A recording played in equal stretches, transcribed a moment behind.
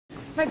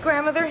My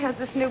grandmother has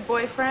this new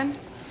boyfriend.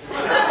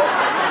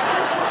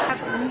 I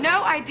have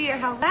no idea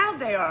how loud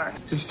they are.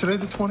 Is today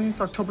the 20th,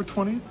 October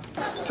 20th?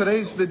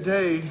 Today's the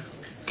day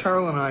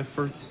Carol and I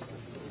first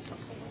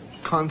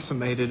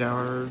consummated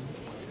our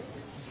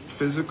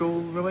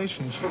physical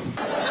relationship. Look,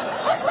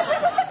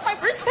 my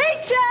first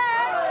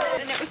paycheck!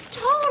 And it was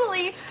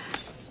totally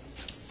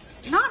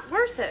not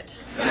worth it.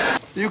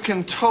 You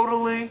can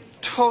totally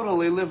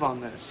live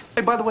on this.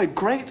 Hey, by the way,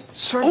 great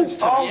service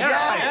today. Oh,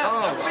 yeah.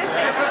 Oh,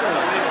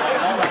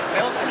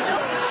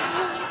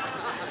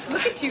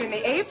 look at you in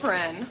the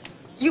apron.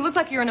 You look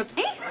like you're in a...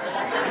 Everyone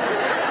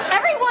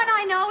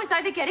I know is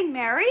either getting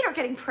married or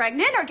getting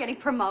pregnant or getting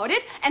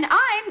promoted, and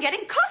I'm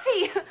getting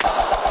coffee.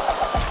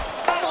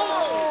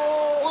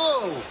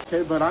 Whoa!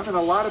 Okay, but I'm in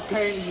a lot of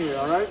pain here,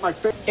 all right? My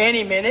face...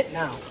 Any minute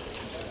now.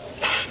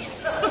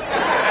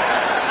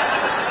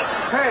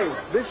 Hey,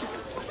 this...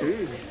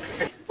 Jeez.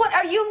 What,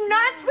 are you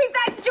nuts? We've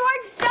got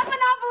George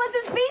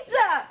Stephanopoulos'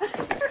 pizza.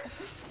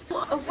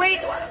 Oh,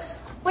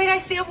 wait, I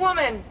see a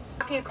woman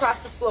walking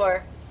across the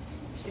floor.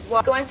 She's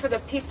going for the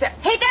pizza.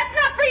 Hey, that's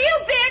not for you,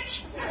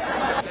 bitch!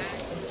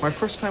 My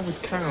first time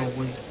with Carol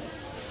was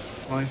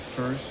my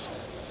first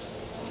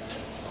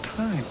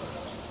time.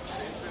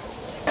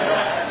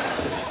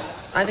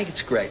 I think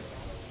it's great.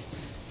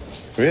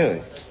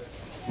 Really?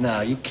 No,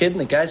 you kidding?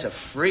 The guy's a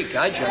freak.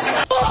 I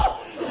jumped.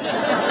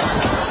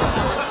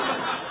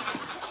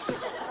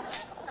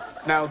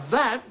 Now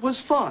that was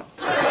fun.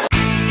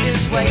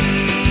 This way,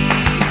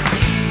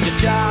 your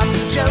job's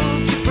a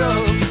joke.